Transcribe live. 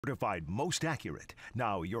Certified most accurate.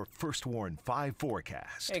 Now your First Warn 5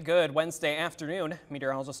 forecast. Hey, good Wednesday afternoon.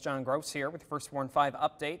 Meteorologist John Gross here with your First Warn 5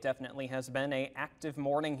 update. Definitely has been an active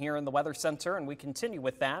morning here in the Weather Center, and we continue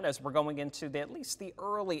with that as we're going into at least the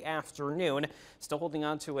early afternoon. Still holding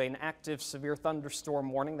on to an active severe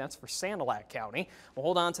thunderstorm warning. That's for Sanilac County. We'll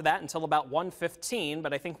hold on to that until about 1:15,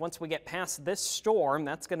 but I think once we get past this storm,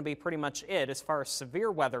 that's going to be pretty much it as far as severe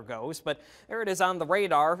weather goes. But there it is on the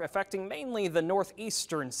radar, affecting mainly the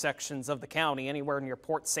northeastern sections of the county, anywhere near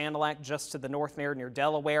Port Sanilac, just to the north there near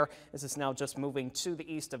Delaware. This is now just moving to the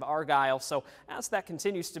east of Argyle. So as that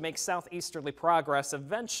continues to make southeasterly progress,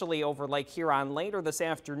 eventually over Lake Huron later this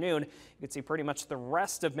afternoon, you can see pretty much the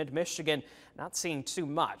rest of mid-Michigan not seeing too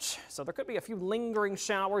much. So there could be a few lingering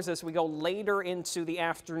showers as we go later into the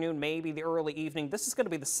afternoon, maybe the early evening. This is going to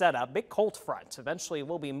be the setup. Big cold front eventually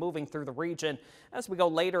will be moving through the region as we go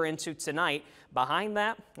later into tonight. Behind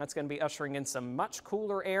that, that's going to be ushering in some much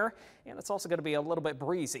cooler air, and it's also going to be a little bit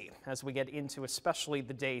breezy as we get into especially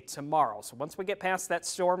the day tomorrow. So once we get past that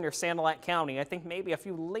storm near Sanilac County, I think maybe a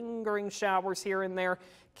few lingering showers here and there.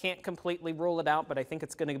 Can't completely rule it out, but I think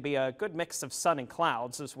it's going to be a good mix of sun and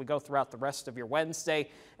clouds as we go throughout the rest of your Wednesday,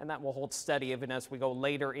 and that will hold steady even as we go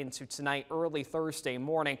later into tonight, early Thursday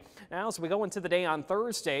morning. Now, as we go into the day on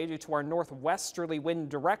Thursday, due to our northwesterly wind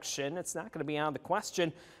direction, it's not going to be out of the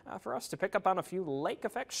question for us to pick up on a few lake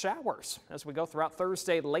effect showers as we go throughout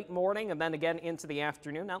Thursday late morning and then again into the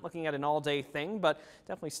afternoon. Not looking at an all-day thing, but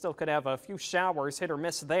definitely still could have a few showers hit or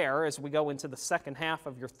miss there as we go into the second half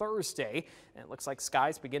of your Thursday. And it looks like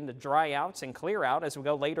skies begin to dry out and clear out as we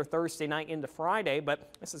go later Thursday night into Friday,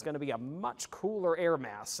 but this is going to be a much cooler air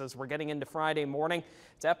mass as we're getting into Friday morning.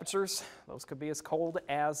 Temperatures, those could be as cold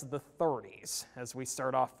as the 30s as we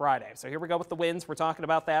start off Friday. So here we go with the winds. We're talking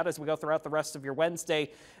about that as we go throughout the rest of your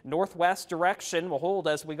Wednesday. Northwest direction will hold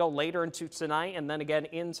as we go later into tonight and then again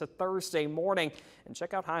into Thursday morning. And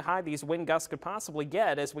check out how high these wind gusts could possibly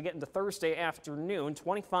get as we get into Thursday afternoon.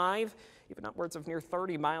 25, even upwards of near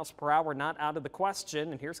 30 miles per hour, not out of the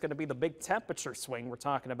question. And here's going to be the big temperature swing we're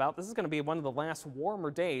talking about. This is going to be one of the last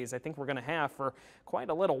warmer days I think we're going to have for quite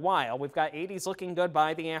a little while. We've got 80s looking good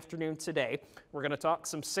by the afternoon today. We're going to talk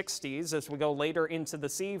some 60s as we go later into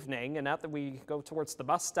this evening. And after we go towards the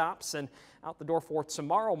bus stops and out the door for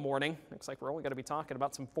tomorrow morning, looks like we're only going to be talking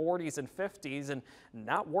about some 40s and 50s and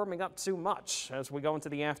not warming up too much as we go into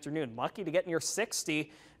the afternoon. Lucky to get near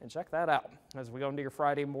 60, and check that out as we go into your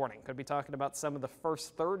Friday morning. Could be talking about some of the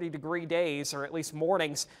first 30-degree days, or at least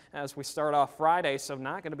mornings, as we start off Friday, so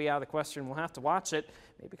not going to be out of the question. We'll have to watch it.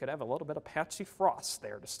 Maybe could have a little bit of patchy frost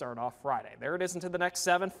there to start off Friday. There it is into the next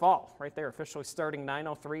 7, fall. Right there, officially starting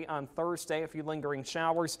 9:03 on Thursday. A few lingering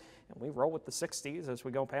showers, and we roll with the 60s as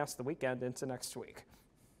we go past the weekend into next week.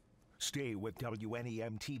 Stay with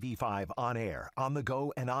WNEM TV5 on air, on the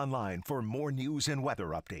go, and online for more news and weather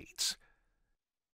updates.